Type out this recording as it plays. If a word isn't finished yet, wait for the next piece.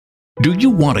Do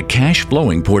you want a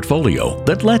cash-flowing portfolio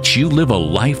that lets you live a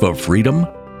life of freedom?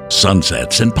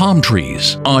 Sunsets and palm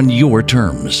trees on your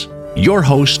terms. Your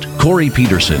host, Corey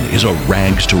Peterson, is a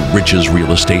rags-to-riches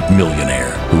real estate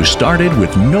millionaire who started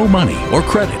with no money or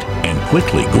credit and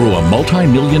quickly grew a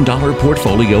multi-million-dollar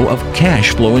portfolio of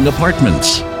cash-flowing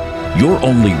apartments. You're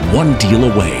only one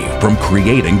deal away from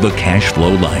creating the cash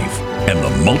flow life, and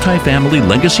the Multifamily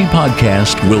Legacy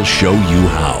Podcast will show you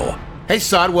how. Hey,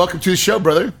 Saad, welcome to the show,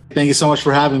 brother. Thank you so much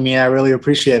for having me. I really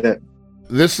appreciate it.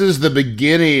 This is the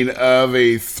beginning of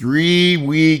a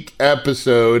 3-week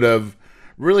episode of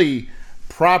really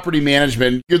property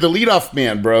management. You're the leadoff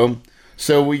man, bro.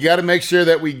 So we got to make sure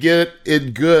that we get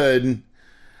it good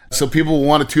so people will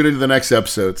want to tune into the next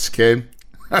episodes, okay?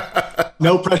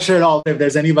 No pressure at all. If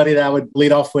there's anybody that I would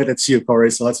lead off with, it's you,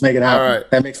 Corey. So let's make it happen. All right.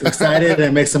 That makes them excited and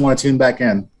it makes them want to tune back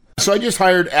in. So I just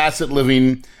hired Asset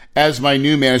Living as my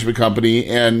new management company,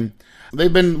 and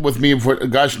they've been with me for,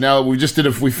 now we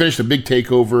finished a big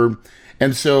takeover.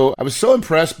 And so I was so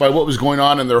impressed by what was going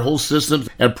on in their whole systems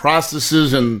and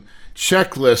processes and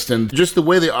checklists and just the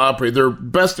way they operate. They're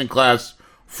best in class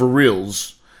for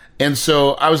reals. And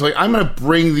so I was like, I'm going to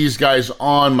bring these guys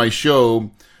on my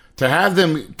show to have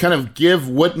them kind of give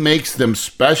what makes them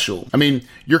special. I mean,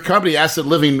 your company, Asset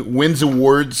Living, wins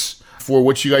awards for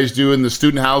what you guys do in the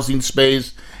student housing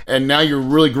space. And now you're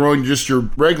really growing just your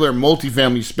regular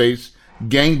multifamily space,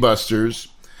 gangbusters.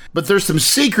 But there's some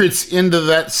secrets into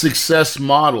that success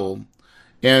model.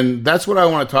 And that's what I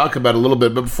want to talk about a little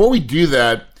bit. But before we do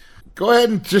that, go ahead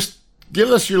and just give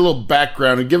us your little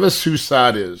background and give us who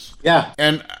Saad is. Yeah.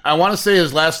 And I want to say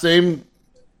his last name,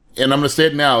 and I'm going to say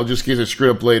it now just in case I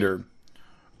screw up later.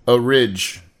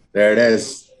 Arij. There it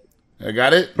is. I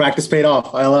got it? Practice paid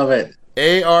off. I love it.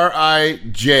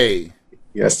 Arij.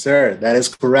 Yes, sir. That is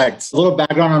correct. A little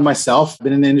background on myself.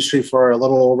 Been in the industry for a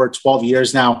little over 12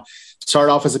 years now.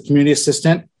 Started off as a community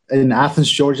assistant in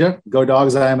Athens, Georgia. Go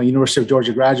Dogs. I am a University of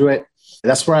Georgia graduate.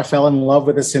 That's where I fell in love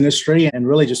with this industry and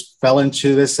really just fell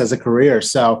into this as a career.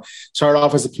 So started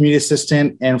off as a community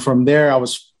assistant. And from there, I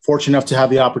was fortunate enough to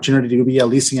have the opportunity to be a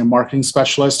leasing and marketing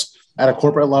specialist at a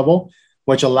corporate level,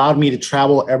 which allowed me to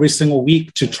travel every single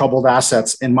week to troubled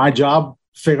assets. And my job,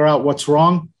 figure out what's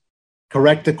wrong,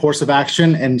 correct the course of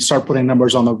action, and start putting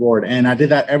numbers on the board. And I did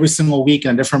that every single week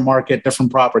in a different market,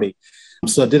 different property.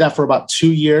 So I did that for about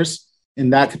 2 years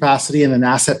in that capacity. And then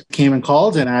Asset came and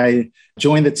called, and I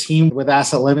joined the team with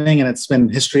Asset Living. And it's been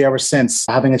history ever since,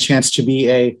 having a chance to be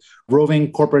a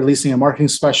roving corporate leasing and marketing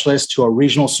specialist, to a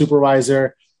regional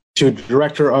supervisor, to a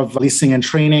director of leasing and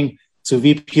training, to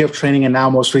VP of training, and now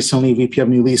most recently VP of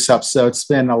new lease up. So it's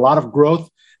been a lot of growth,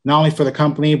 not only for the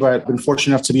company, but I've been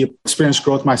fortunate enough to experience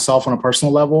growth myself on a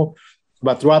personal level.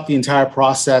 But throughout the entire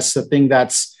process, the thing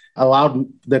that's allowed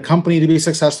the company to be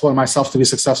successful and myself to be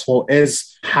successful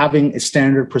is having a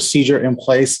standard procedure in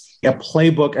place, a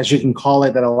playbook, as you can call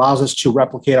it, that allows us to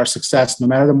replicate our success, no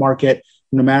matter the market,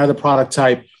 no matter the product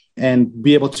type, and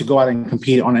be able to go out and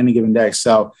compete on any given day.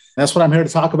 So that's what I'm here to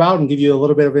talk about and give you a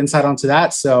little bit of insight onto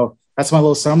that. So that's my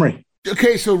little summary.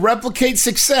 Okay, so replicate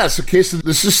success. Okay, so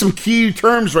this is some key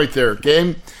terms right there,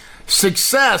 okay?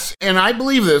 Success, and I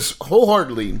believe this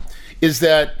wholeheartedly, is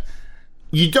that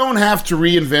you don't have to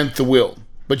reinvent the wheel,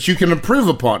 but you can improve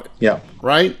upon it. Yeah.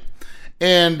 Right?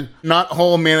 And not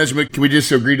all management, can we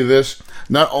just agree to this?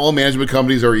 Not all management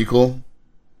companies are equal.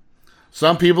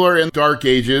 Some people are in dark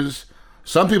ages.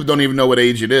 Some people don't even know what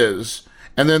age it is.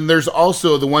 And then there's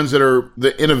also the ones that are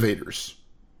the innovators.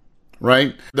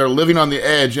 Right? They're living on the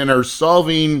edge and are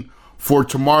solving for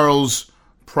tomorrow's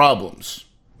problems,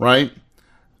 right?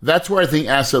 That's where I think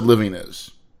Asset Living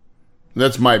is.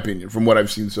 That's my opinion from what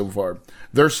I've seen so far.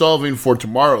 They're solving for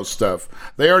tomorrow's stuff.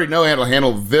 They already know how to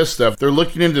handle this stuff. They're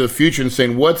looking into the future and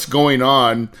saying, what's going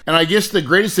on? And I guess the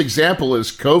greatest example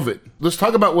is COVID. Let's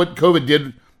talk about what COVID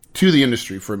did to the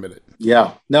industry for a minute.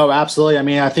 Yeah, no, absolutely. I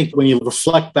mean, I think when you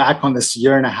reflect back on this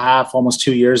year and a half, almost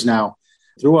 2 years now,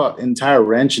 threw an entire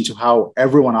wrench into how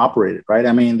everyone operated, right?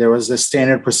 I mean, there was this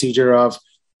standard procedure of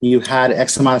you had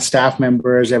X amount of staff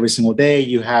members every single day.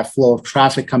 You had flow of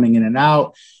traffic coming in and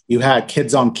out. You had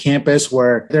kids on campus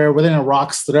where they're within a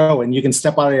rock's throw, and you can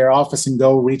step out of your office and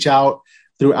go reach out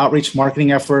through outreach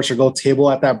marketing efforts or go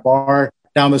table at that bar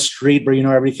down the street where you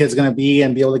know every kid's going to be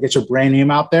and be able to get your brand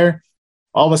name out there.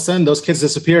 All of a sudden, those kids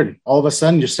disappeared. All of a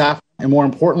sudden, your staff, and more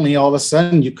importantly, all of a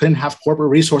sudden, you couldn't have corporate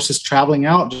resources traveling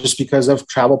out just because of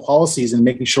travel policies and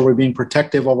making sure we're being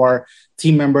protective of our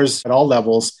team members at all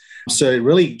levels. So it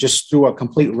really just threw a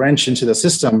complete wrench into the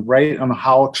system, right, on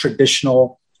how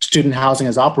traditional student housing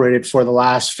has operated for the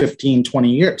last 15, 20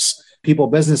 years. People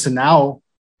business, and now,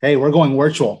 hey, we're going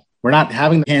virtual. We're not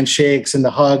having the handshakes and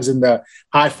the hugs and the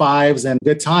high fives and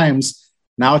good times.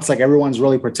 Now it's like everyone's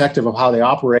really protective of how they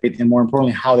operate and, more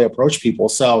importantly, how they approach people.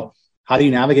 So how do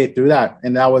you navigate through that?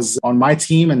 And that was on my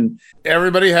team. And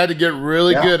everybody had to get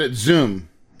really good at Zoom.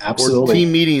 Absolutely. Or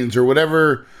team meetings or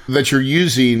whatever that you're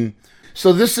using.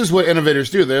 So this is what innovators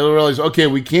do. They realize, okay,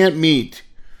 we can't meet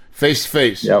face to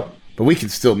face. Yep. But we can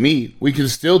still meet. We can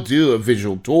still do a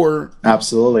visual tour.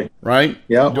 Absolutely. Right?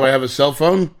 Yep. Do I have a cell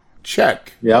phone?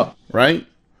 Check. Yep. Right?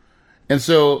 And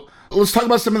so let's talk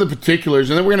about some of the particulars,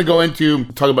 and then we're going to go into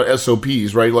talk about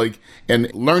SOPs, right? Like,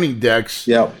 and learning decks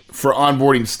for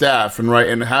onboarding staff, and right,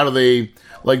 and how do they,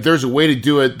 like, there's a way to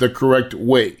do it the correct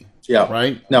way. Yeah.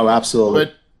 Right? No, absolutely.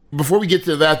 But before we get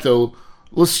to that, though,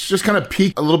 let's just kind of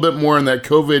peek a little bit more in that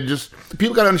COVID. Just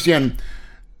people got to understand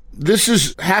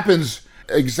this happens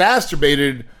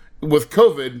exacerbated with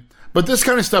COVID, but this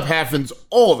kind of stuff happens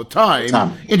all the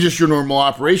time in just your normal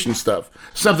operation stuff.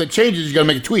 Something changes, you got to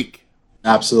make a tweak.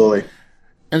 Absolutely.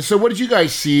 And so what did you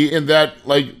guys see in that,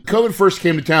 like, COVID first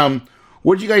came to town,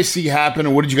 what did you guys see happen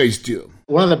and what did you guys do?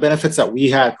 One of the benefits that we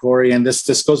had, Corey, and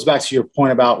this goes back to your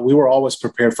point about we were always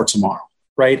prepared for tomorrow,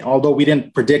 right? Although we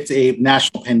didn't predict a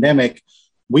national pandemic,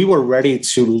 we were ready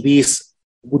to lease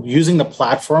using the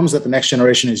platforms that the next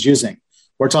generation is using.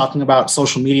 We're talking about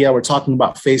social media. We're talking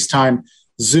about FaceTime,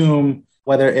 Zoom,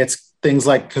 whether it's things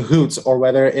like Kahoots or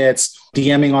whether it's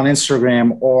DMing on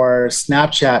Instagram or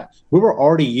Snapchat. We were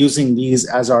already using these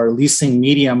as our leasing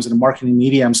mediums and marketing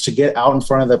mediums to get out in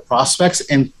front of the prospects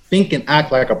and think and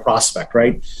act like a prospect,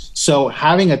 right? So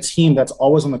having a team that's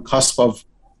always on the cusp of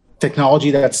technology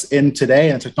that's in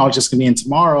today and technology that's going to be in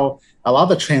tomorrow allowed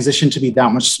the transition to be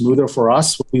that much smoother for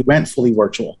us. We went fully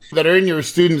virtual. That are in your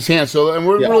students' hands. So, and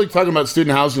we're really talking about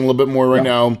student housing a little bit more right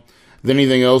now than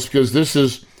anything else, because this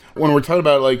is when we're talking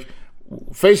about, like,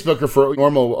 Facebook are for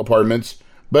normal apartments,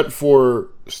 but for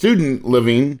student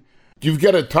living, you've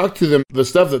got to talk to them the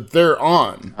stuff that they're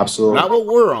on. Absolutely. Not what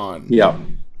we're on. Yeah.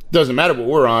 Doesn't matter what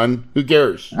we're on. Who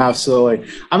cares? Absolutely.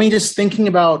 I mean, just thinking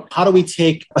about how do we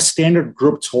take a standard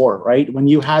group tour, right? When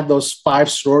you had those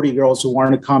 5 sorority girls who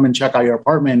wanted to come and check out your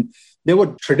apartment, they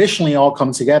would traditionally all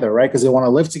come together, right? Because they want to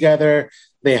live together,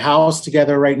 they house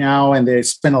together right now, and they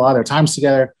spend a lot of their times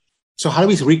together. So how do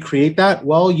we recreate that?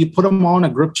 Well, you put them on a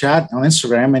group chat on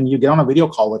Instagram and you get on a video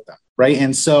call with them, right?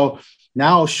 And so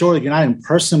now, sure, you're not in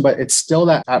person, but it's still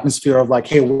that atmosphere of like,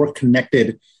 hey, we're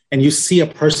connected. And you see a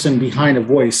person behind a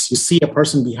voice, you see a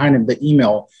person behind the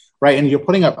email, right? And you're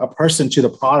putting a person to the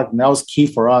product, and that was key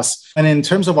for us. And in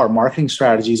terms of our marketing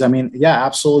strategies, I mean, yeah,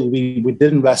 absolutely. We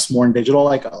did invest more in digital,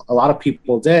 like a lot of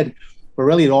people did, but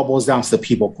really it all boils down to the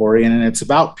people, Corey. And it's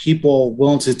about people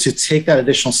willing to take that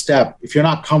additional step. If you're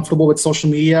not comfortable with social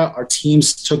media, our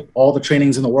teams took all the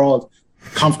trainings in the world,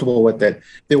 comfortable with it.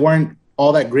 They weren't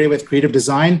all that great with creative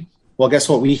design. Well, guess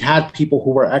what? We had people who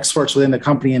were experts within the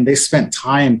company, and they spent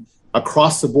time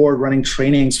across the board running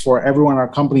trainings for everyone in our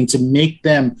company to make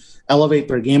them elevate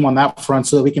their game on that front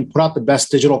so that we can put out the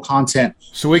best digital content.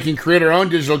 So we can create our own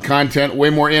digital content way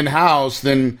more in-house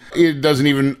than it doesn't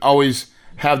even always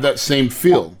have that same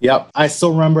feel. Yep. I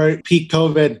still remember peak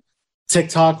COVID,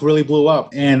 TikTok really blew up.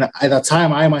 And at that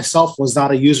time, I myself was not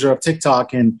a user of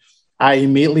TikTok. And I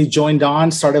immediately joined on,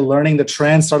 started learning the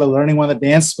trends, started learning one of the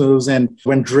dance moves. And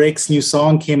when Drake's new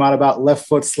song came out about left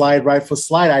foot slide, right foot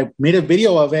slide, I made a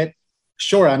video of it.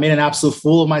 Sure, I made an absolute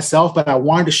fool of myself, but I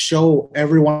wanted to show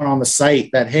everyone on the site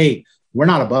that, hey, we're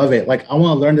not above it. Like, I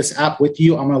want to learn this app with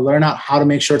you. I'm going to learn out how to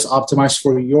make sure it's optimized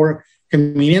for your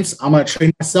convenience. I'm going to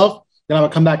train myself. Then I'm going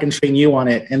to come back and train you on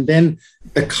it. And then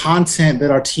the content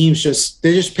that our teams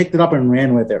they just picked it up and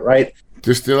ran with it, right?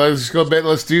 Let's go back.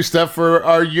 Let's do stuff for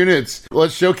our units.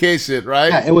 Let's showcase it,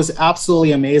 right? Yeah, it was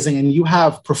absolutely amazing. And you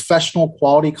have professional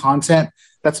quality content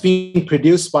that's being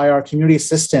produced by our community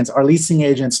assistants, our leasing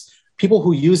agents, people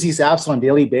who use these apps on a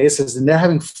daily basis, and they're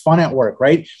having fun at work,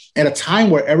 right? At a time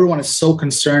where everyone is so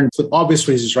concerned with obvious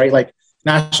reasons, right? Like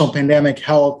national pandemic,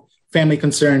 health, family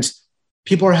concerns,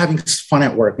 people are having fun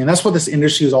at work. And that's what this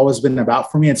industry has always been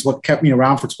about for me. It's what kept me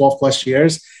around for 12 plus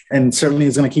years. And certainly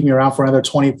is going to keep me around for another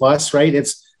 20 plus, right?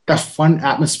 It's that fun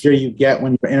atmosphere you get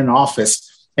when you're in an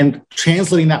office and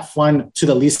translating that fun to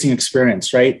the leasing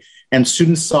experience, right? And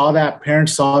students saw that,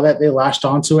 parents saw that, they latched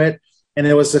onto it. And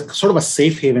it was sort of a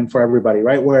safe haven for everybody,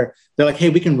 right? Where they're like, hey,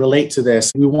 we can relate to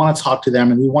this. We want to talk to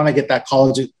them and we want to get that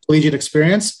collegiate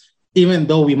experience, even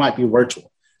though we might be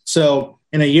virtual. So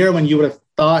in a year when you would have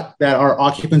thought that our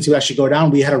occupancy would actually go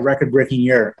down, we had a record-breaking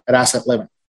year at Asset Living.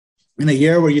 In a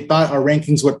year where you thought our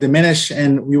rankings would diminish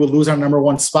and we would lose our number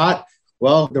 1 spot,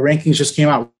 well, the rankings just came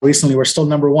out recently. We're still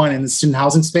number 1 in the student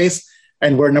housing space.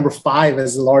 And we're number 5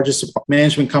 as the largest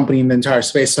management company in the entire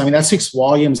space. So, I mean, that speaks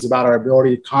volumes about our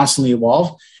ability to constantly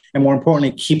evolve. And more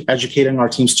importantly, keep educating our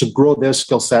teams to grow their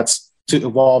skill sets to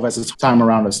evolve as the time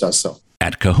around us does so.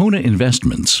 At Kahuna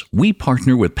Investments, we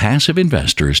partner with passive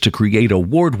investors to create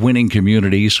award-winning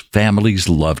communities families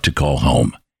love to call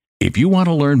home. If you want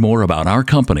to learn more about our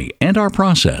company and our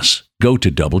process, go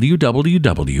to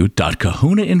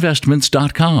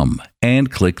www.kahunainvestments.com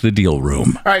and click the deal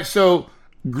room. All right, so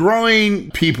growing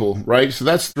people, right? So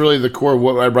that's really the core of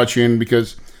what I brought you in,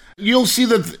 because you'll see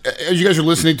that as you guys are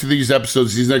listening to these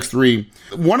episodes, these next 3,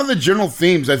 one of the general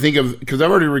themes I think of, because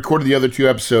I've already recorded the other 2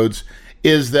 episodes,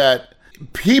 is that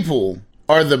people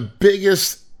are the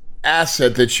biggest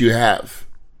asset that you have,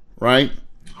 right?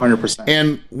 100%.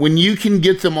 And when you can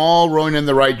get them all rowing in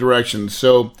the right direction.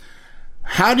 So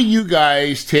how do you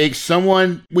guys take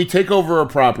someone, we take over a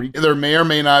property, there may or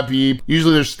may not be,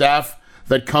 usually there's staff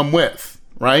that come with,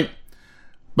 right?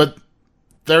 But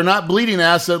they're not bleeding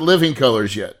asset living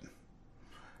colors yet.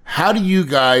 How do you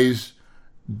guys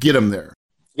get them there?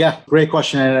 Yeah, great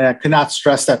question. And I could not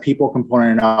stress that people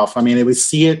component enough. I mean, we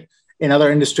see it in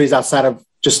other industries outside of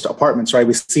just apartments, right?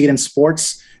 We see it in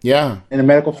sports. Yeah. In the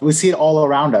medical, we see it all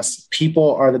around us.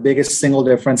 People are the biggest single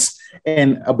difference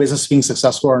in a business being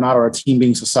successful or not, or a team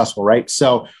being successful, right?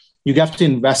 So you have to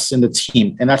invest in the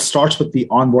team. And that starts with the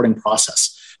onboarding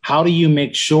process. How do you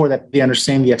make sure that they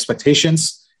understand the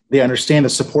expectations, they understand the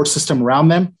support system around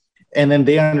them, and then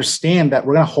they understand that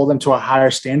we're going to hold them to a higher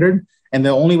standard. And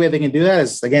the only way they can do that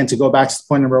is, again, to go back to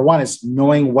point number 1, is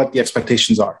knowing what the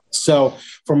expectations are. So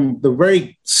from the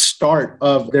very start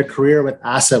of their career with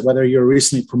Asset, whether you're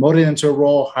recently promoted into a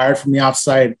role, hired from the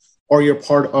outside, or you're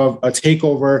part of a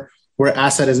takeover where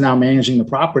Asset is now managing the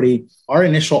property, our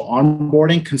initial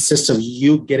onboarding consists of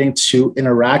you getting to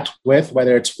interact with,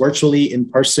 whether it's virtually, in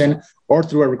person, or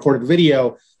through a recorded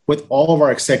video, with all of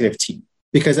our executive team.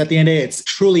 Because at the end of the day, it's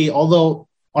truly, although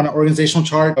on an organizational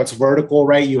chart, it's vertical,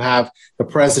 right? You have the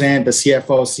president, the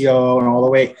CFO, COO, and all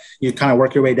the way, you kind of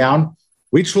work your way down.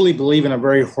 We truly believe in a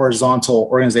very horizontal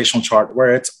organizational chart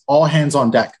where it's all hands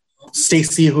on deck.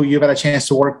 Stacy, who you've had a chance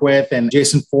to work with, and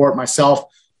Jason Fort, myself,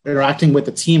 interacting with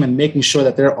the team and making sure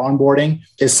that their onboarding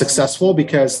is successful,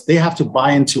 because they have to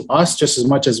buy into us just as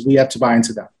much as we have to buy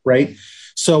into them, right?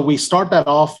 So we start that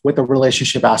off with the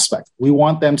relationship aspect. We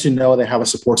want them to know they have a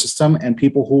support system and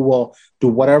people who will do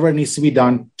whatever needs to be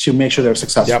done to make sure they're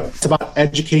successful. Yep. It's about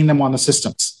educating them on the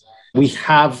systems. We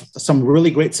have some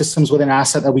really great systems within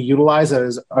Asset that we utilize that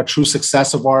is a true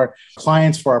success of our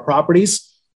clients for our properties.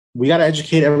 We got to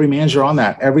educate every manager on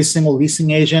that. Every single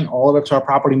leasing agent, all the way up to our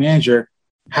property manager,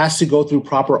 has to go through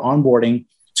proper onboarding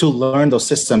to learn those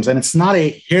systems. And it's not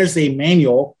here's a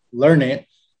manual, learn it.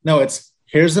 No, it's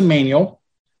here's a manual.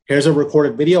 Here's a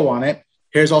recorded video on it.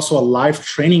 Here's also a live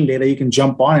training day that you can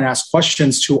jump on and ask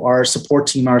questions to our support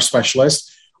team, our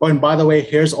specialists. Oh, and by the way,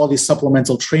 here's all these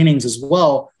supplemental trainings as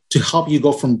well to help you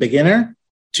go from beginner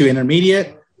to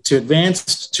intermediate to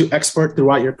advanced to expert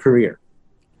throughout your career.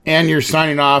 And you're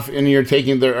signing off and you're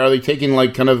taking are they taking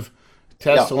like kind of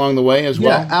tests along the way as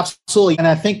well? Yeah, absolutely. And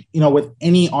I think, with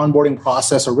any onboarding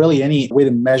process or really any way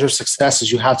to measure success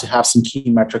is you have to have some key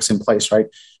metrics in place, right?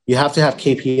 You have to have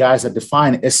KPIs that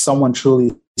define is someone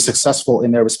truly successful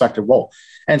in their respective role.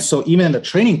 And so even in the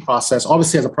training process,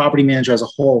 obviously as a property manager as a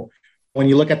whole, when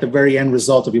you look at the very end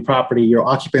result of your property, your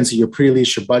occupancy, your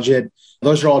pre-lease, your budget,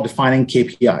 those are all defining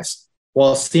KPIs.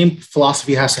 Well, the same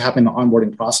philosophy has to happen in the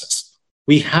onboarding process.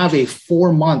 We have a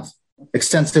 4-month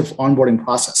extensive onboarding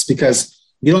process because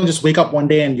you don't just wake up one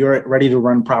day and you're ready to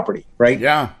run property, right?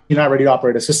 Yeah. You're not ready to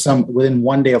operate a system within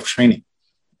 1 day of training.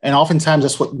 And oftentimes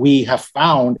that's what we have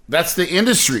found. That's the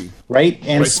industry. Right.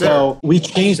 And so we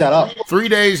change that up. 3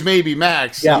 days, maybe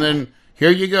max. Yeah. And then here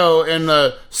you go.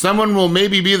 And someone will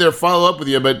maybe be there, follow up with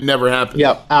you, but it never happens.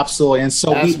 Yeah, absolutely. And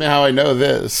so ask me how I know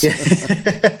this.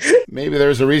 Maybe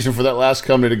there's a reason for that last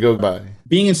company to go by.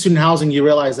 Being in student housing, you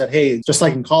realize that, hey, just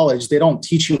like in college, they don't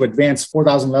teach you advanced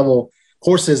 4,000 level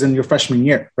courses in your freshman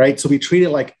year, right? So we treat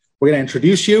it like we're going to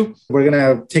introduce you. We're going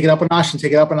to take it up a notch and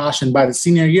take it up a notch. And by the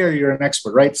senior year, you're an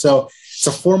expert, right? So it's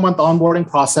a 4-month onboarding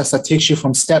process that takes you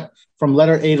from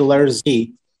letter A to letter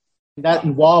Z. That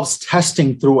involves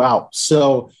testing throughout.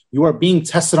 So you are being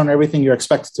tested on everything you're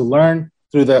expected to learn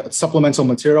through the supplemental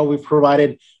material we've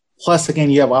provided. Plus, again,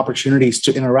 you have opportunities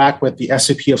to interact with the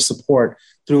SVP of support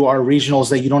through our regionals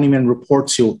that you don't even report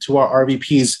to our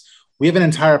RVPs. We have an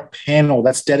entire panel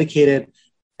that's dedicated.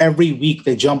 Every week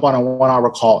they jump on a 1-hour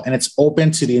call and it's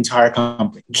open to the entire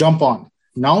company. Jump on.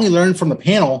 Not only learn from the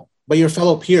panel, but your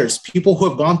fellow peers, people who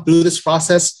have gone through this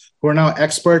process, who are now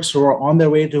experts, who are on their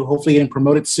way to hopefully getting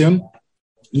promoted soon.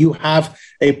 You have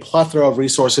a plethora of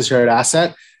resources here at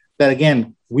Asset that,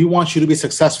 again, we want you to be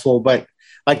successful, but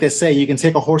like they say, you can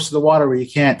take a horse to the water where you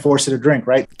can't force it to drink,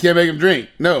 right? Can't make them drink.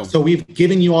 No. So we've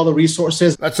given you all the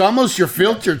resources. That's almost your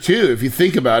filter too, if you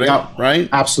think about it, right?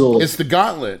 Absolutely. It's the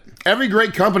gauntlet. Every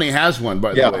great company has one,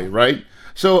 by the way, right?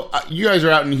 So you guys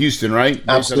are out in Houston, right?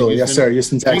 Absolutely. Yes, sir.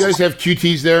 Houston, Texas. Do you guys have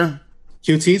QTs there?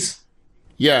 QTs?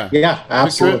 Yeah. Yeah,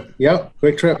 absolutely. Yep.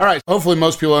 Quick Trip. All right. Hopefully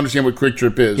most people understand what Quick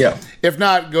Trip is. Yeah. If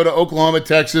not, go to Oklahoma,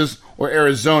 Texas, or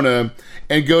Arizona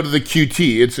and go to the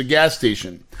QT. It's a gas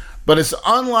station. But it's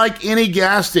unlike any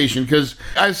gas station because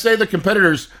I say the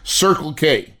competitor's Circle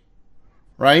K,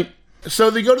 right? So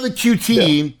they go to the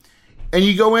QT and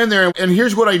you go in there, and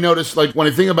here's what I noticed, like when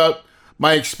I think about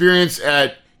my experience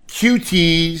at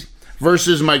QT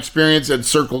versus my experience at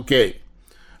Circle K,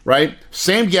 right?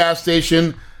 Same gas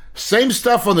station, same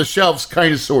stuff on the shelves,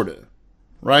 kind of, sort of,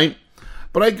 right?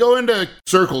 But I go into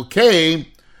Circle K,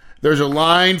 there's a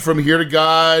line from here to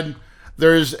God.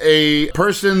 There's a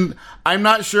person, I'm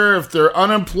not sure if they're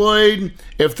unemployed,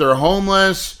 if they're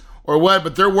homeless or what,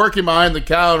 but they're working behind the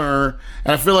counter,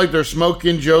 and I feel like they're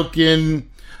smoking, joking,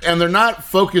 and they're not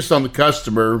focused on the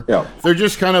customer. Yeah. They're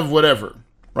just kind of whatever,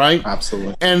 right?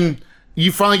 Absolutely. And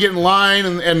you finally get in line,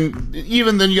 and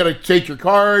even then you got to take your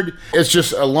card. It's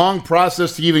just a long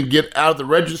process to even get out of the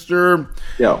register.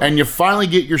 Yeah. And you finally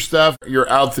get your stuff, you're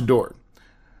out the door.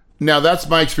 Now, that's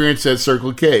my experience at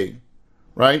Circle K,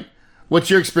 right? What's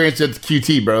your experience at the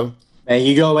QT, bro? And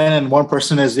you go in and one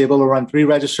person is able to run 3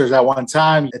 registers at one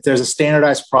time. If there's a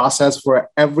standardized process where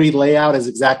every layout is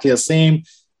exactly the same,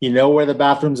 you know where the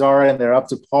bathrooms are and they're up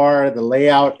to par. The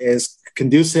layout is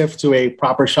conducive to a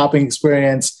proper shopping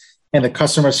experience, and the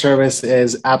customer service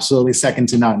is absolutely second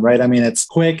to none, right? I mean, it's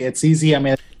quick, it's easy. I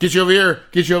mean, get you over here,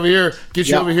 get you over here, get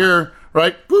you over here,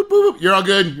 right? Boop, boop, boop. You're all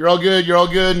good, you're all good, you're all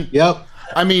good. Yep.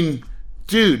 I mean,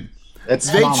 dude, they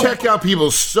phenomenal. check out people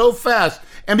so fast.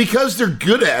 And because they're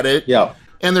good at it,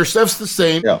 and their stuff's the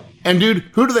same, and dude,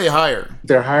 who do they hire?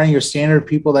 They're hiring your standard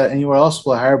people that anywhere else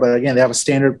will hire, but again, they have a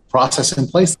standard process in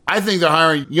place. I think they're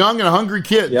hiring young and hungry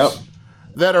kids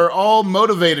that are all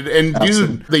motivated, and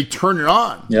dude, they turn it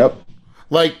on.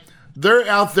 Like, they're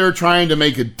out there trying to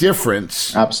make a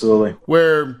difference. Absolutely.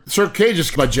 Where Circle K is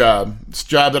just my job. It's a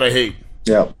job that I hate.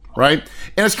 Right?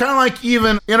 And it's kind of like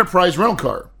even Enterprise rental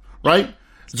car, right?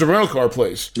 It's a rental car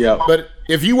place. But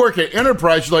if you work at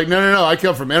Enterprise, you're like, no, I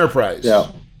come from Enterprise.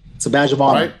 It's a badge of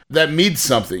honor. Right? That means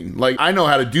something. Like, I know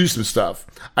how to do some stuff.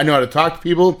 I know how to talk to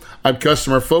people. I'm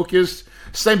customer focused.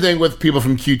 Same thing with people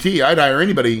from QT. I'd hire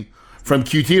anybody from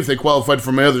QT if they qualified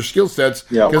for my other skill sets,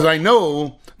 because I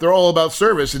know they're all about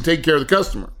service and take care of the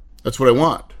customer. That's what I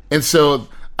want. And so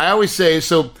I always say,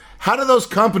 so how do those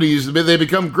companies, they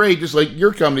become great, just like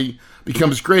your company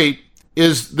becomes great,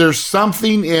 is there's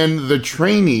something in the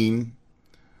training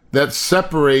that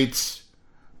separates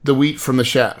the wheat from the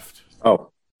shaft.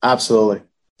 Oh, absolutely.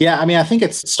 Yeah, I mean, I think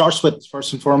it starts with,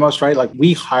 first and foremost, right? Like,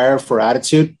 we hire for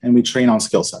attitude and we train on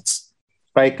skill sets,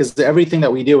 right? Because everything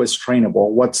that we do is trainable.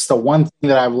 What's the one thing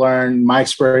that I've learned, my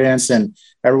experience, and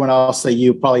everyone else that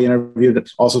you probably interviewed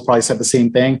that also probably said the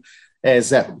same thing, is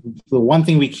that the one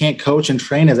thing we can't coach and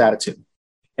train is attitude.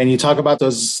 And you talk about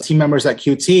those team members at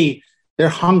QT, they're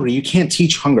hungry. You can't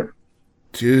teach hunger.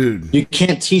 Dude. You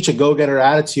can't teach a go-getter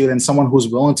attitude and someone who's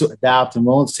willing to adapt and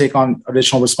willing to take on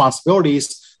additional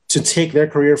responsibilities to take their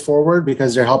career forward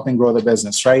because they're helping grow the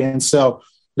business, right? And so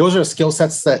those are skill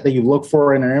sets that you look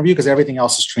for in an interview, because everything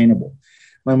else is trainable.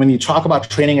 When you talk about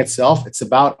training itself, it's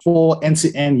about full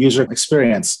end-to-end user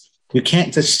experience. You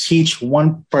can't just teach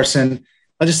one person.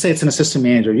 Let's just say it's an assistant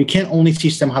manager. You can't only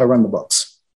teach them how to run the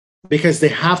books, because they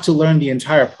have to learn the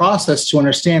entire process to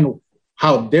understand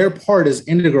how their part is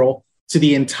integral to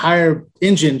the entire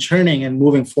engine churning and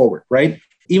moving forward, right?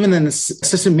 Even an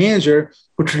assistant manager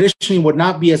who traditionally would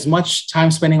not be as much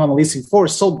time spending on the leasing floor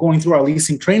is still going through our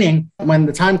leasing training. When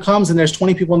the time comes and there's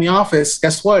 20 people in the office,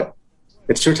 guess what?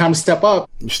 It's your time to step up.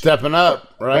 You're stepping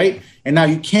up, right? And now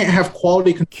you can't have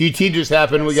quality. QT just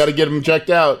happened. We got to get them checked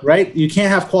out. Right? You can't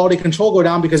have quality control go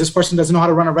down because this person doesn't know how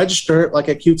to run a register like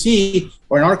at QT,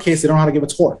 or in our case, they don't know how to give a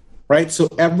tour, right? So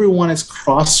everyone is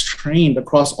cross-trained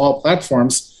across all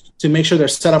platforms to make sure they're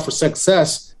set up for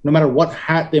success, no matter what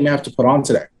hat they may have to put on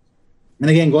today. And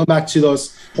again, going back to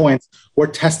those points, we're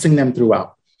testing them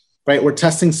throughout, right? We're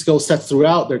testing skill sets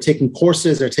throughout. They're taking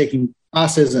courses, they're taking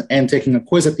classes, and taking a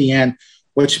quiz at the end,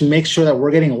 which makes sure that we're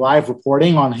getting live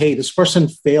reporting on, hey, this person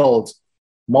failed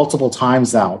multiple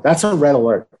times now. That's a red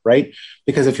alert, right?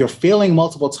 Because if you're failing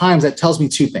multiple times, that tells me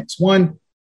 2 things. One,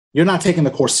 you're not taking the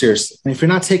course seriously. And if you're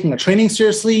not taking the training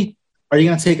seriously, are you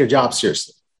going to take your job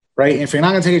seriously, right? And if you're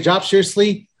not going to take your job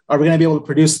seriously, are we going to be able to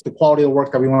produce the quality of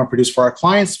work that we want to produce for our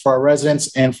clients, for our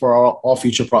residents, and for all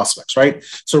future prospects, right?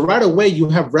 So right away, you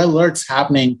have red alerts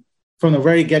happening from the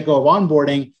very get-go of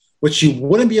onboarding, which you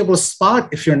wouldn't be able to spot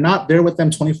if you're not there with them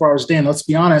 24 hours a day. And let's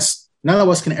be honest, none of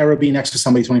us can ever be next to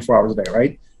somebody 24 hours a day,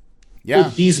 right? Yeah.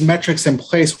 With these metrics in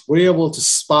place, we're able to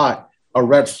spot a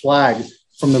red flag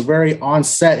from the very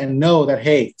onset and know that,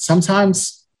 hey,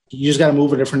 sometimes you just got to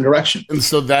move a different direction. And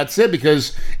so that's it,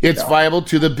 because it's viable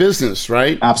to the business,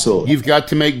 right? Absolutely. You've got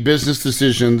to make business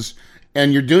decisions,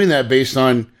 and you're doing that based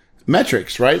on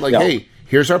metrics, right? Like, hey,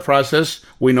 here's our process.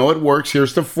 We know it works.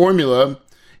 Here's the formula.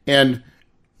 And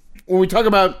when we talk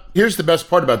about, here's the best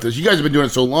part about this. You guys have been doing it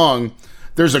so long.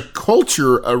 There's a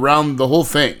culture around the whole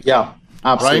thing. Yeah,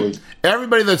 absolutely. Right?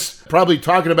 Everybody that's probably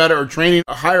talking about it or training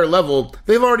a higher level,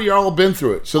 they've already all been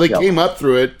through it. So they came up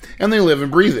through it and they live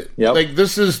and breathe it. Like,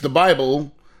 this is the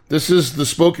Bible. This is the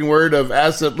spoken word of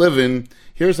asset living.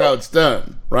 Here's how it's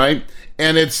done, right?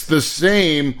 And it's the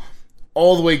same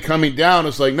all the way coming down.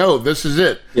 It's like, no, this is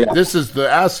it. This is the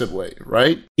asset way,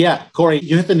 right? Yeah, Corey,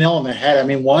 you hit the nail on the head. I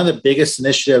mean, one of the biggest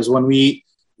initiatives when we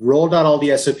rolled out all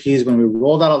the SOPs, when we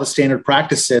rolled out all the standard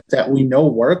practices that we know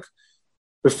work,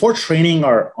 before training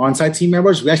our on-site team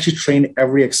members, we actually trained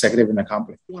every executive in the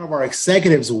company. One of our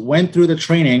executives went through the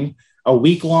training, a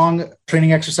week-long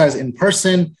training exercise in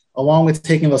person, along with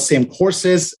taking those same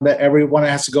courses that everyone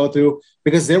has to go through,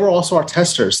 because they were also our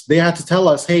testers. They had to tell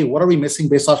us, hey, what are we missing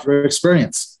based off your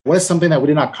experience? What is something that we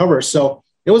did not cover? So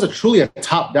it was truly a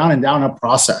top-down and down-up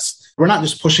process. We're not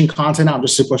just pushing content out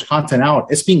just to push content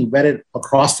out. It's being vetted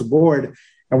across the board.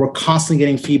 And we're constantly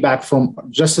getting feedback from,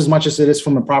 just as much as it is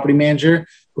from the property manager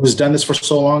who's done this for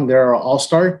so long. They're an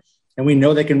all-star, and we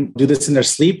know they can do this in their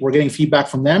sleep. We're getting feedback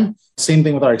from them. Same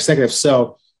thing with our executives.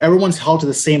 So everyone's held to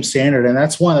the same standard. And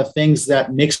that's one of the things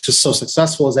that makes us so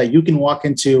successful, is that you can walk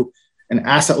into an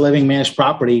asset living managed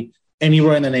property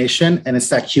anywhere in the nation, and it's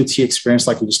that QT experience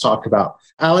like we just talked about.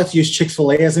 I like to use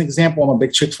Chick-fil-A as an example. I'm a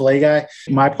big Chick-fil-A guy.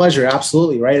 My pleasure,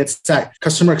 absolutely, right? It's that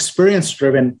customer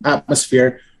experience-driven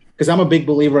atmosphere, because I'm a big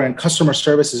believer in customer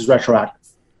service is retroactive.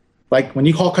 Like, when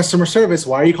you call customer service,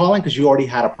 why are you calling? Because you already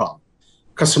had a problem.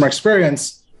 Customer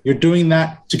experience, you're doing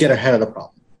that to get ahead of the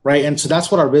problem, right? And so that's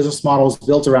what our business model is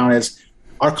built around, is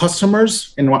our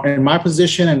customers, in my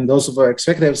position and those of our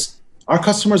executives, our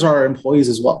customers are our employees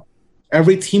as well.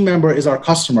 Every team member is our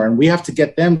customer, and we have to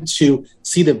get them to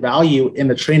see the value in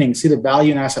the training, see the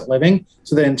value in asset living,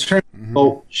 so that in turn,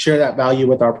 we'll share that value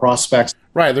with our prospects.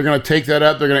 Right. They're going to take that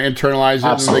up. They're going to internalize it.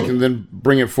 Absolutely. And they can then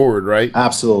bring it forward, right?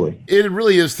 Absolutely. It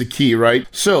really is the key, right?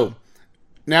 So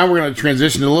now we're going to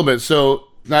transition a little bit. So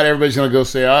not everybody's going to go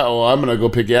say, oh, I'm going to go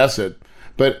pick asset.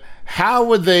 But how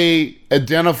would they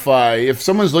identify, if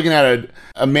someone's looking at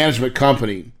a management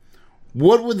company,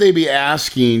 what would they be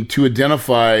asking to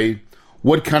identify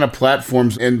what kind of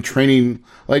platforms and training?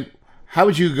 Like, how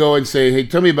would you go and say, hey,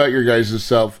 tell me about your guys'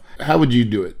 self? How would you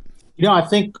do it? You know, I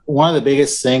think one of the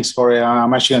biggest things for it,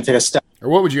 I'm actually going to take a step. Or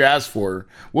what would you ask for?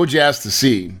 What would you ask to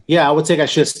see? Yeah, I would take a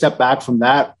step back from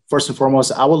that. First and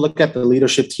foremost, I would look at the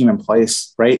leadership team in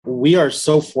place, right? We are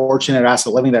so fortunate at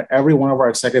Asset Living that every one of our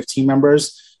executive team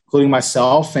members, including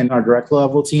myself and our direct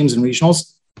level teams and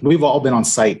regionals, we've all been on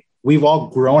site. We've all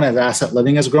grown as Asset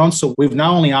Living has grown. So we've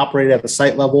not only operated at the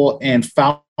site level and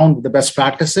found the best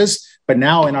practices, but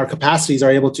now in our capacities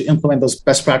are able to implement those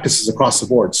best practices across the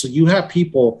board. So you have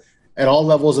people at all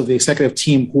levels of the executive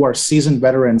team who are seasoned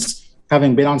veterans,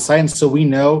 having been on site. And so we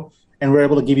know, and we're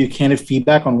able to give you candid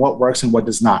feedback on what works and what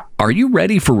does not. Are you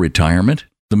ready for retirement?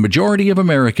 The majority of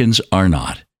Americans are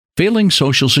not. Failing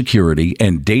Social Security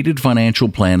and dated financial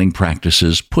planning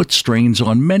practices put strains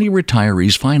on many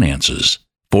retirees' finances.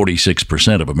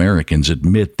 46% of Americans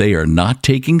admit they are not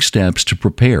taking steps to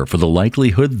prepare for the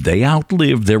likelihood they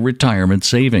outlive their retirement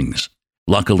savings.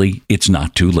 Luckily, it's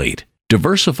not too late.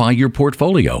 Diversify your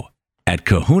portfolio. At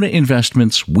Kahuna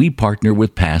Investments, we partner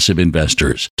with passive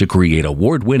investors to create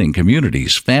award-winning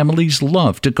communities families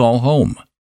love to call home.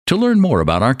 To learn more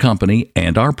about our company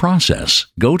and our process,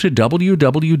 go to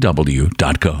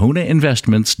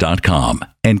www.kahunainvestments.com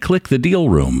and click the deal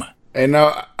room. And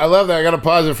now I love that. I got to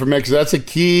pause it for a minute because that's a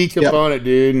key component,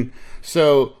 dude.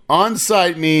 So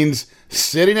on-site means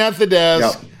sitting at the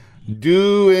desk,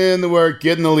 doing the work,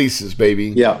 getting the leases, baby.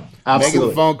 Yeah, absolutely. Making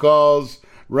the phone calls,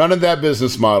 running that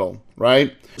business model,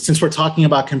 right? Since we're talking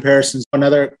about comparisons,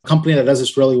 another company that does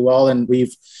this really well, and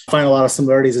we've found a lot of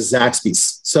similarities, is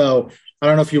Zaxby's. So I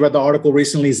don't know if you read the article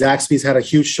recently. Zaxby's had a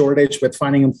huge shortage with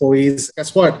finding employees.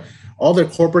 Guess what? All their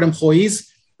corporate employees,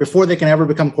 before they can ever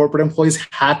become corporate employees,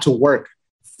 had to work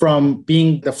from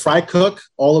being the fry cook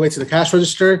all the way to the cash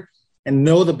register, and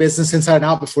know the business inside and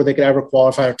out before they could ever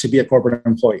qualify to be a corporate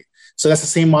employee. So that's the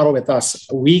same model with us.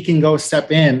 We can go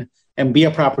step in and be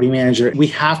a property manager. We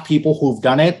have people who've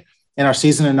done it and are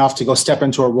seasoned enough to go step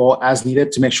into a role as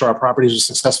needed to make sure our properties are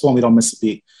successful and we don't miss a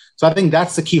beat. So I think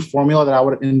that's the key formula that I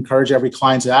would encourage every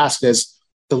client to ask is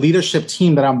the leadership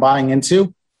team that I'm buying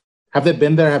into, have they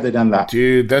been there? Have they done that?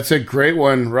 Dude, that's a great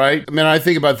one, right? I mean, I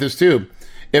think about this too.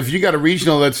 If you got a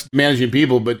regional that's managing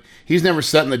people, but he's never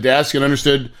sat in the desk and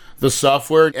understood the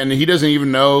software and he doesn't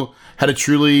even know how to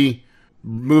truly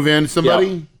move in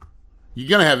somebody, you're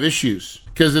going to have issues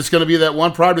because it's going to be that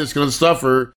one property that's going to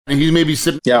suffer and he's maybe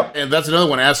sitting. And that's another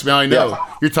one. Ask me how I know.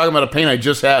 You're talking about a pain I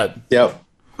just had.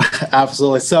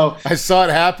 Absolutely. So I saw it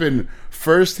happen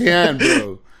firsthand,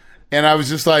 bro. And I was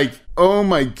just like, oh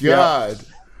my God,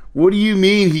 what do you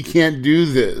mean he can't do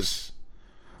this?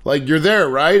 Like, you're there,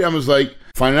 right? I was like,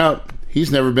 find out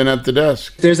he's never been at the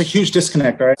desk. There's a huge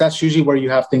disconnect, right? That's usually where you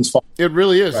have things fall. It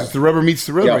really is. Right. It's the rubber meets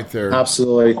the road right there.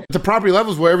 Absolutely. The property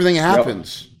level is where everything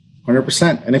happens.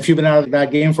 100%. And if you've been out of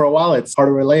that game for a while, it's hard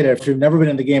to relate. If you've never been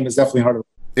in the game, it's definitely harder.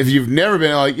 If you've never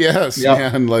been, like,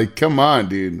 man, like, come on,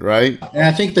 dude, right? And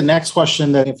I think the next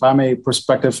question that if I'm a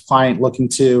prospective client looking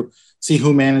to see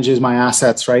who manages my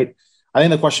assets, right? I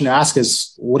think the question to ask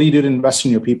is, what do you do to invest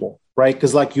in your people, right?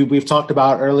 Because like we've talked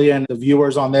about earlier, and the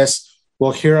viewers on this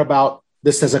will hear about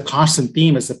this as a constant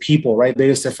theme, is the people, right?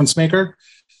 Biggest difference maker.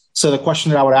 So the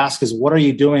question that I would ask is, what are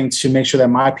you doing to make sure that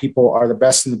my people are the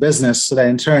best in the business so that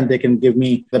in turn they can give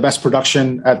me the best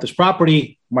production at this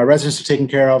property, my residents are taken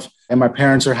care of, and my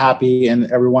parents are happy and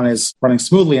everyone is running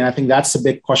smoothly? And I think that's the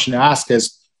big question to ask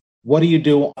is, what do you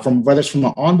do from whether it's from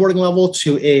an onboarding level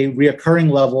to a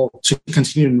reoccurring level to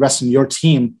continue to invest in your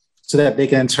team so that they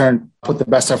can in turn put the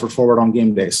best effort forward on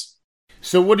game days?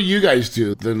 So what do you guys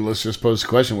do? Then let's just pose the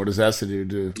question. What does that have to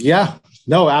do? Yeah,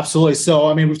 no, absolutely. So,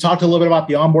 I mean, we've talked a little bit about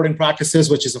the onboarding practices,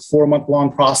 which is a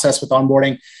 4-month-long process with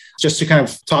onboarding, just to kind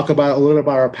of talk about a little bit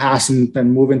about our past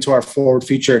and move into our forward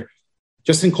future.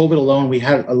 Just in COVID alone, we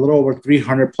had a little over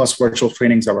 300 plus virtual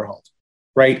trainings that were held,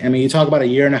 right? I mean, you talk about a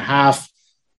year and a half,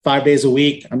 5 days a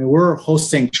week. I mean, we're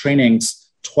hosting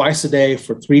trainings twice a day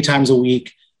for 3 times a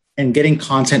week and getting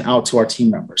content out to our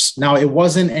team members. Now, it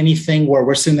wasn't anything where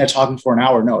we're sitting there talking for an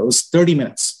hour. No, it was 30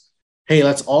 minutes. Hey,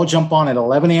 let's all jump on at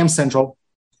 11 a.m. Central.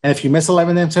 And if you miss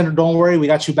 11 a.m. Central, don't worry. We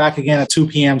got you back again at 2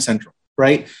 p.m. Central,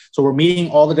 right? So we're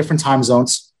meeting all the different time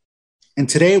zones. And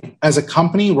today, as a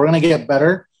company, we're going to get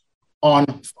better on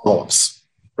follow-ups,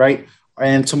 right?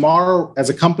 And tomorrow, as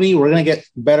a company, we're going to get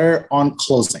better on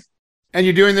closing. And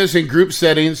you're doing this in group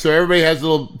settings, so everybody has a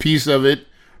little piece of it,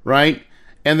 right?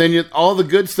 And then all the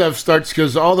good stuff starts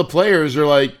because all the players are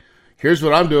like, here's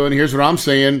what I'm doing, here's what I'm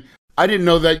saying. I didn't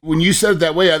know that when you said it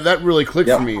that way, that really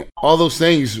clicked for me. All those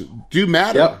things do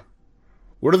matter.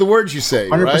 What are the words you say,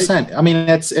 100%. Right? I mean,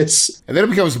 it's... And then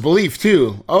it becomes a belief,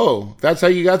 too. Oh, that's how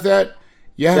you got that?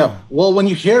 Yeah. Well, when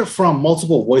you hear it from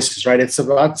multiple voices, right, it's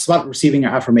about receiving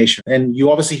affirmation. And you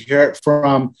obviously hear it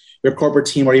from your corporate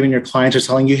team or even your clients are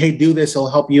telling you, hey, do this, it'll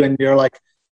help you. And you're like,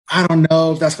 I don't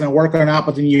know if that's going to work or not.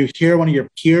 But then you hear one of your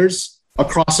peers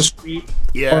across the street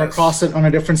or across it on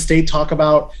a different state talk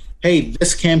about, hey,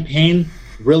 this campaign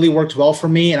really worked well for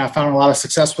me and I found a lot of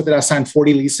success with it. I signed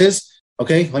 40 leases.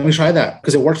 Okay, let me try that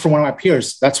because it worked for one of my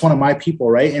peers. That's one of my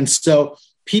people, right? And so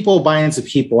people buy into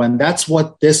people. And that's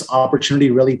what this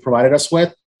opportunity really provided us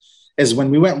with, is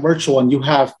when we went virtual and you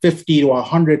have 50 to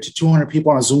 100 to 200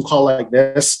 people on a Zoom call like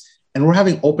this, and we're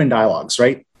having open dialogues,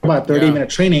 right? About a 30-minute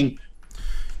training.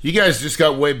 You guys just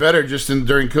got way better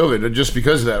during COVID, just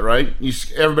because of that, right?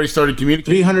 Everybody started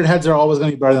communicating. 300 heads are always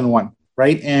going to be better than one,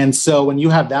 right? And so when you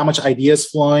have that much ideas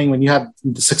flowing, when you have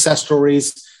the success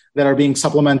stories that are being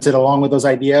supplemented along with those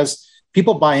ideas,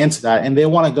 people buy into that and they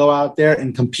want to go out there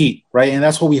and compete, right? And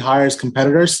that's what we hire as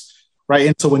competitors, right?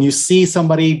 And so when you see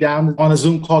somebody down on a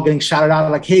Zoom call getting shouted out,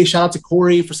 like, hey, shout out to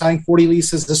Corey for signing 40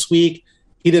 leases this week.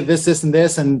 He did this, this, and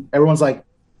this. And everyone's like,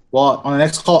 well, on the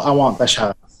next call, I want that shout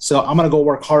out. So I'm going to go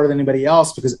work harder than anybody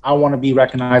else because I want to be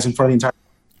recognized in front of the entire.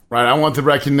 Right. I want the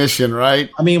recognition, right?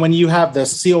 I mean, when you have the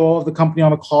COO of the company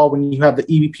on the call, when you have the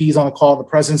EVPs on the call, the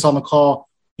presidents on the call,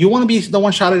 you want to be the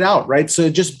one shouted out, right? So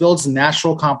it just builds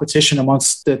natural competition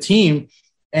amongst the team.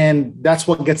 And that's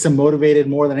what gets them motivated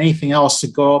more than anything else to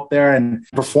go up there and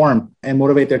perform and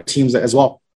motivate their teams as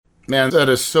well. Man, that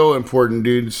is so important,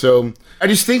 dude. So I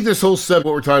just think this whole set,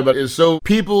 what we're talking about, is so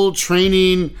people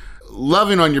training,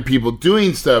 loving on your people,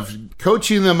 doing stuff,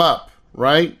 coaching them up,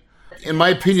 right? In my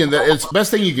opinion, that it's the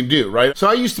best thing you can do, right? So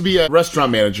I used to be a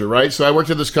restaurant manager, right? So I worked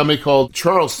at this company called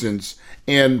Charleston's.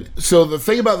 And so the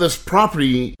thing about this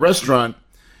property restaurant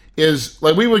is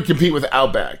like we would compete with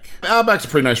Outback. Outback's a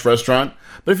pretty nice restaurant,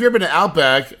 but if you've ever been to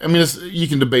Outback, I mean, you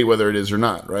can debate whether it is or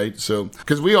not, right? So,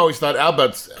 because we always thought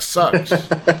Outback sucks,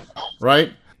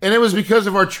 right? And it was because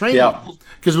of our training.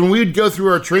 Because when we would go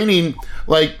through our training,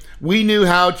 like we knew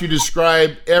how to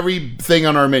describe everything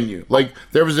on our menu. Like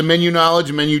there was a menu knowledge,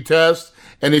 a menu test,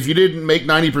 and if you didn't make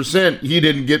 90%, you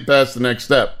didn't get past the next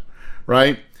step,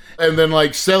 right? And then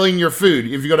like selling your food.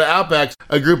 If you go to Outback,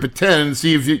 a group of 10, and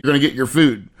see if you're going to get your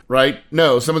food, right?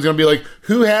 No, someone's going to be like,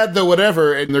 who had the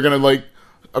whatever? And they're going to like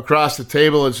across the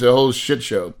table, it's a whole shit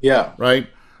show. Yeah. Right?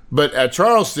 But at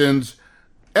Charleston's,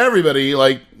 everybody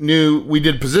like knew we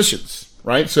did positions,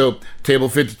 right? So table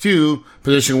 52,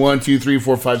 position 1, 2, 3,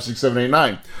 4, 5, 6, 7, 8,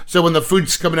 9. So when the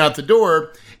food's coming out the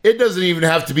door, it doesn't even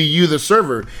have to be you, the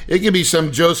server. It can be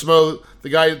some Joe Smo, the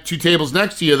guy 2 tables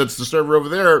next to you that's the server over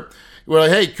there. We're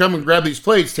like, hey, come and grab these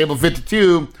plates, table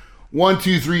 52, 1,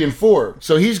 2, 3, and 4.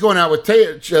 So he's going out with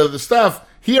the stuff.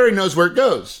 He already knows where it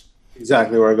goes.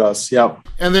 Exactly where it goes. Yep.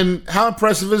 And then how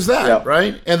impressive is that, Yep.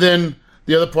 right? And then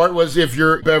the other part was if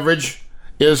your beverage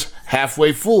is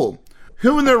halfway full.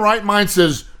 Who in their right mind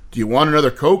says, do you want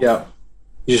another Coke? Yeah.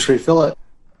 You just refill it.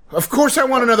 Of course I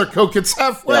want another Coke. It's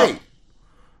halfway. Yeah.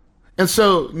 And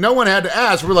so no one had to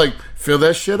ask. We're like, fill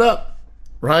that shit up,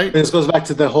 right? This goes back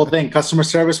to the whole thing, customer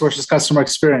service versus customer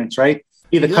experience, right?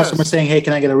 Either customer saying, hey,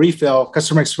 can I get a refill?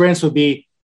 Customer experience would be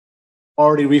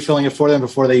already refilling it for them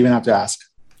before they even have to ask.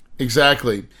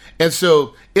 Exactly. And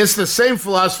so it's the same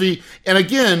philosophy. And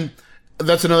again,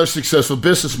 that's another successful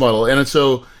business model. And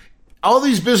so all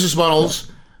these business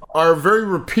models are very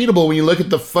repeatable when you look at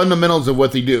the fundamentals of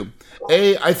what they do.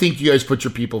 I think you guys put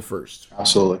your people first.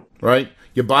 Absolutely. Right?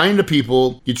 You buy into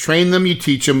people, you train them, you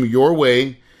teach them your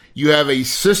way. You have a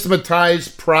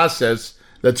systematized process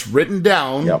that's written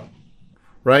down. Yep.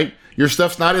 Right? Your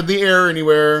stuff's not in the air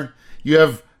anywhere. You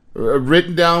have a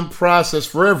written down process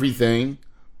for everything.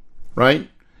 Right?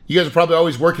 You guys are probably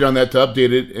always working on that to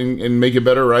update it and make it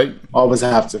better, right? Always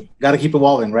have to. Got to keep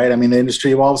evolving, right? I mean, the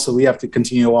industry evolves, so we have to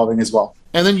continue evolving as well.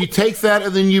 And then you take that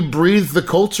and then you breathe the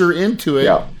culture into it.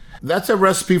 Yeah. That's a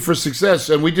recipe for success.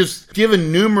 And we just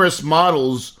given numerous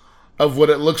models of what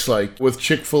it looks like with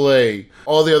Chick-fil-A,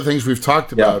 all the other things we've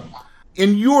talked about. Yeah.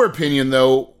 In your opinion,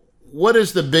 though, what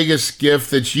is the biggest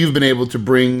gift that you've been able to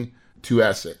bring to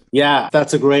Asset? Yeah,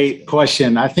 that's a great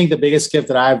question. I think the biggest gift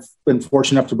that I've been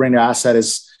fortunate enough to bring to Asset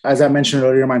is, as I mentioned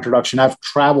earlier in my introduction, I've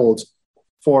traveled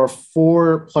for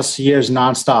 4+ years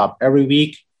nonstop, every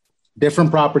week,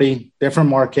 different property, different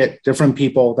market, different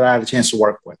people that I had a chance to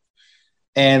work with.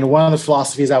 And one of the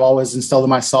philosophies I've always instilled in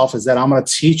myself is that I'm going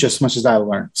to teach as much as I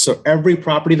learn. So every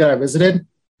property that I visited,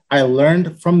 I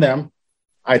learned from them.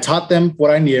 I taught them what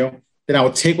I knew. Then I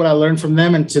would take what I learned from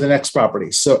them into the next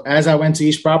property. So as I went to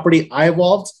each property, I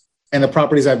evolved, and the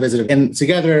properties I visited, and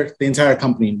together the entire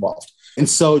company evolved. And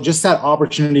so just that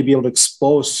opportunity to be able to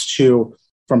expose to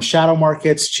from shadow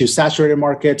markets to saturated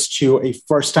markets to a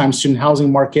first-time student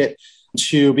housing market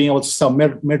to being able to sell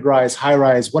mid-rise,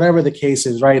 high-rise, whatever the case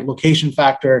is, right? Location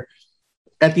factor.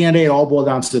 At the end of the day, it all boils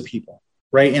down to the people,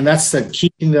 right? And that's the key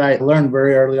thing that I learned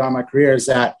very early on in my career is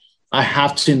that I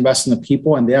have to invest in the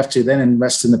people and they have to then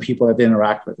invest in the people that they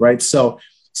interact with, right? So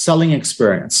selling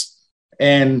experience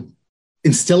and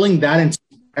instilling that into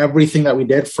everything that we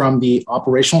did from the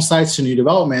operational sides to new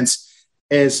developments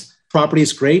is property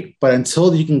is great, but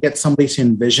until you can get somebody to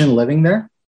envision living there,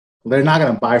 they're not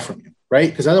going to buy from you, right?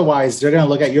 Because otherwise they're going to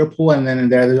look at your pool and then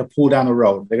there's a pool down the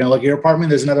road. They're going to look at your apartment.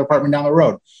 There's another apartment down the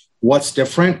road. What's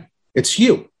different? It's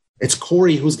you. It's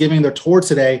Corey who's giving the tour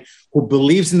today, who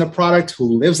believes in the product, who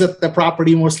lives at the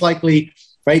property most likely,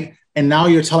 right? And now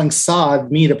you're telling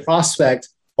Saad, me, the prospect,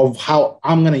 of how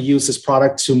I'm going to use this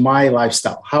product to my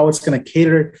lifestyle, how it's going to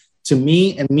cater to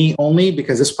me and me only,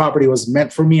 because this property was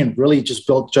meant for me and really just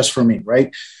built just for me,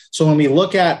 right? So when we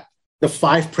look at the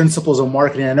 5 principles of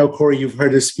marketing, I know, Corey, you've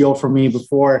heard this spiel from me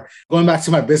before. Going back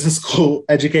to my business school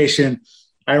education,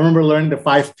 I remember learning the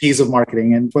 5 P's of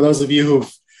marketing. And for those of you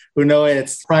who know it,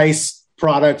 it's price,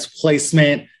 product,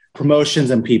 placement, promotions,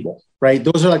 and people, right?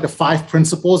 Those are like the 5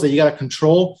 principles that you got to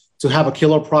control to have a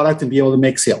killer product and be able to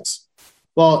make sales.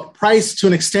 Well, price, to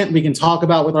an extent, we can talk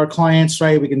about with our clients,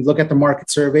 right? We can look at the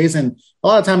market surveys, and a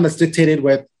lot of time that's dictated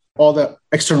with all the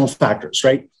external factors,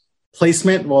 right?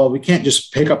 Placement, well, we can't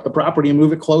just pick up the property and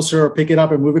move it closer or pick it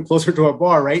up and move it closer to our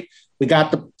bar, right? We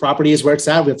got the property is where it's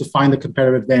at. We have to find the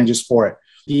competitive advantages for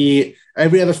it.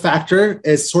 Every other factor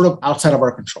is sort of outside of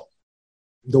our control.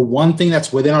 The one thing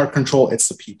that's within our control, it's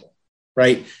the people,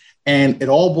 right? And it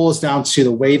all boils down to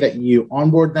the way that you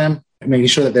onboard them, making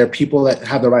sure that they're people that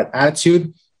have the right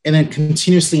attitude, and then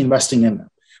continuously investing in them.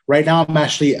 Right now, I'm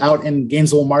actually out in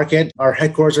Gainesville Market. Our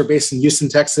headquarters are based in Houston,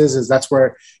 Texas, as that's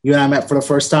where you and I met for the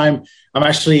first time. I'm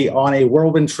actually on a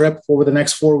whirlwind trip over the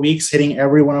next 4 weeks, hitting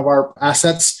every one of our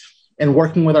assets and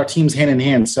working with our teams hand in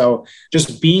hand. So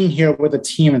just being here with the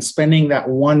team and spending that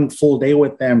one full day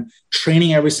with them,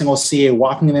 training every single CA,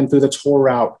 walking them through the tour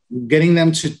route, getting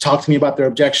them to talk to me about their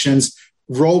objections,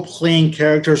 role-playing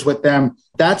characters with them.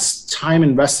 That's time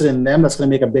invested in them. That's going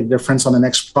to make a big difference on the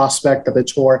next prospect that they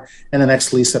tour and the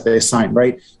next lease that they sign,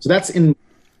 right? So that's in...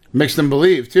 Makes them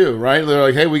believe too, right? They're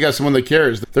like, hey, we got someone that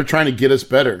cares. They're trying to get us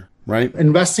better, right?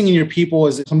 Investing in your people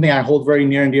is something I hold very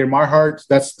near and dear to my heart.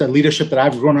 That's the leadership that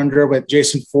I've grown under with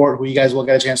Jason Fort, who you guys will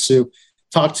get a chance to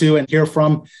talk to and hear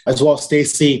from, as well as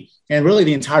Stacy, and really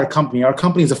the entire company. Our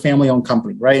company is a family-owned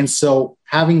company, right? And so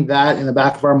having that in the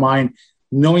back of our mind,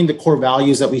 knowing the core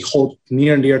values that we hold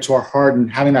near and dear to our heart and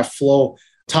having that flow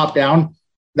top down,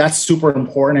 that's super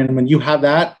important. And when you have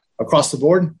that across the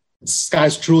board, the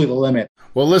sky's truly the limit.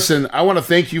 Well, listen, I want to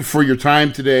thank you for your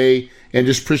time today and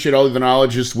just appreciate all of the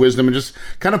knowledge, just wisdom, and just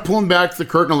kind of pulling back the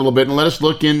curtain a little bit and let us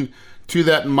look into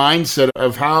that mindset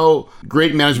of how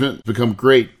great management become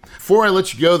great. Before I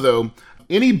let you go, though,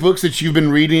 any books that you've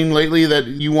been reading lately that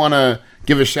you want to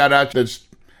give a shout out that's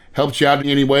helped you out in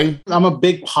any way? I'm a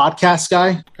big podcast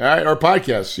guy. All right, our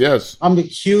podcast, yes. I'm a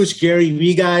huge Gary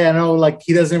Vee guy. I know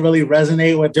he doesn't really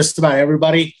resonate with just about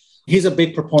everybody. He's a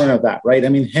big proponent of that, right? I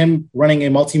mean, him running a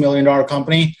multi-million-dollar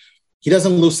company, he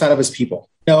doesn't lose sight of his people.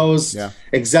 He knows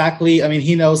exactly. I mean,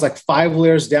 he knows 5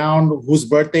 layers down whose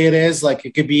birthday it is.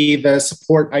 It could be the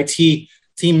support IT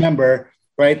team member,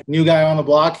 right? New guy on the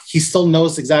block. He still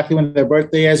knows exactly when their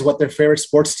birthday is, what their favorite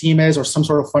sports team is, or some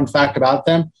sort of fun fact about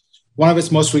them. One of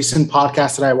his most recent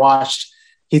podcasts that I watched,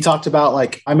 he talked about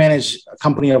I manage a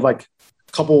company of a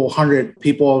couple hundred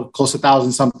people, close to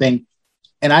 1,000 something.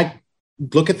 And I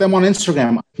look at them on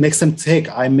Instagram, makes them tick.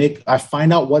 I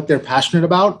find out what they're passionate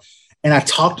about. And I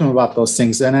talk to them about those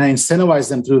things. And I incentivize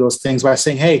them through those things by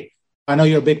saying, hey, I know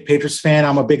you're a big Patriots fan.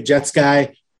 I'm a big Jets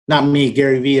guy. Not me,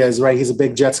 Gary Vee is, right? He's a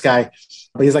big Jets guy.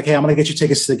 But he's like, hey, I'm going to get you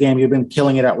tickets to the game. You've been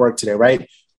killing it at work today, right?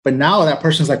 But now that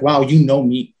person's like, wow, you know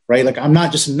me, right? I'm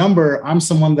not just a number. I'm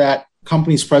someone that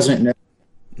company's president knows.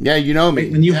 Yeah, you know me.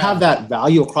 When you have that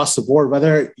value across the board,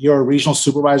 whether you're a regional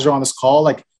supervisor on this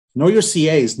call, know your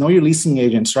CAs, know your leasing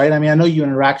agents, right? I mean, I know you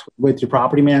interact with your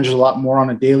property managers a lot more on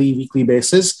a daily, weekly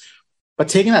basis, but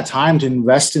taking that time to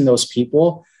invest in those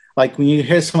people, when you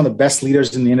hear some of the best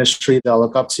leaders in the industry that I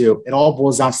look up to, it all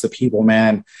boils down to the people,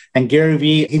 man. And Gary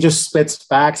Vee, he just spits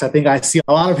facts. I think I see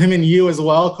a lot of him in you as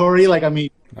well, Corey.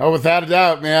 Oh, without a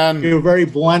doubt, man. You're very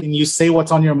blunt and you say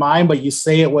what's on your mind, but you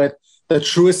say it with the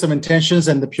truest of intentions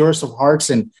and the purest of hearts.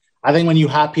 And I think when you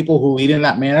have people who lead in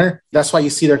that manner, that's why you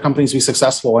see their companies be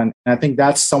successful. And I think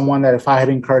that's someone that if I had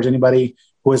to encourage anybody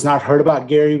who has not heard about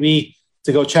Gary Vee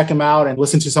to go check him out and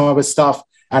listen to some of his stuff,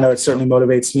 I know it certainly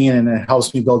motivates me and it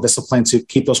helps me build discipline to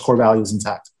keep those core values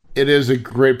intact. It is a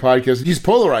great podcast. He's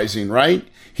polarizing, right?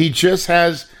 He just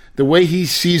has the way he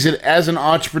sees it as an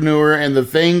entrepreneur and the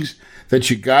things that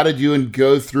you got to do and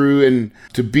go through and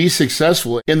to be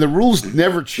successful. And the rules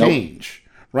never change,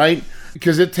 right?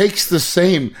 Because it takes the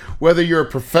same, whether you're a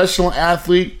professional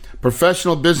athlete,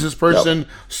 professional business person,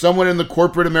 someone in the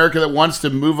corporate America that wants to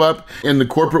move up in the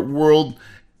corporate world.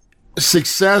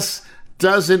 Success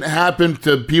doesn't happen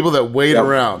to people that wait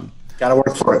around. Got to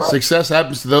work for it. Success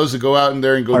happens to those that go out in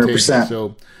there and go 100%. take it.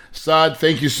 So, Saad,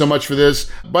 thank you so much for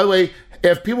this. By the way,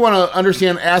 if people want to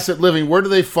understand asset living, where do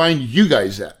they find you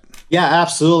guys at? Yeah,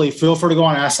 absolutely. Feel free to go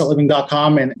on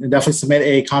assetliving.com and definitely submit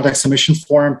a contact submission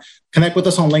form. Connect with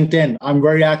us on LinkedIn. I'm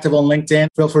very active on LinkedIn.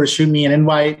 Feel free to shoot me an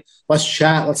invite. Let's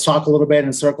chat. Let's talk a little bit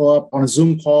and circle up on a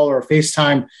Zoom call or a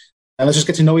FaceTime. And let's just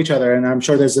get to know each other. And I'm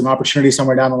sure there's an opportunity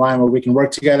somewhere down the line where we can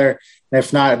work together. And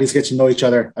if not, at least get to know each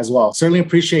other as well. Certainly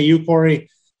appreciate you, Corey.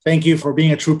 Thank you for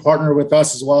being a true partner with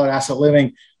us as well at Asset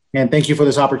Living. And thank you for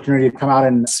this opportunity to come out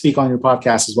and speak on your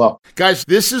podcast as well. Guys,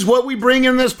 this is what we bring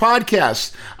in this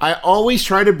podcast. I always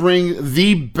try to bring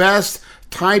the best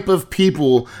type of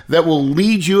people that will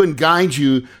lead you and guide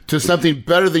you to something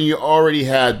better than you already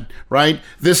had, right?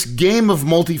 This game of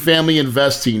multifamily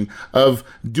investing, of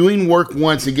doing work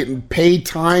once and getting paid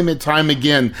time and time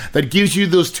again, that gives you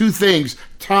those two things,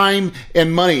 time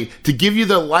and money, to give you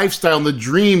the lifestyle and the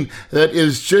dream that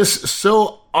is just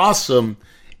so awesome.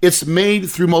 It's made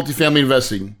through multifamily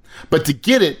investing. But to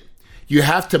get it, you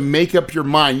have to make up your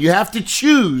mind. You have to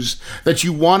choose that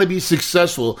you want to be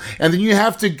successful. And then you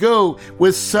have to go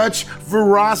with such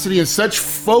veracity and such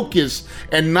focus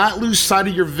and not lose sight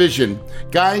of your vision.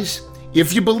 Guys,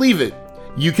 if you believe it,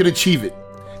 you can achieve it.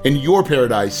 And your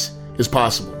paradise is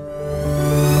possible.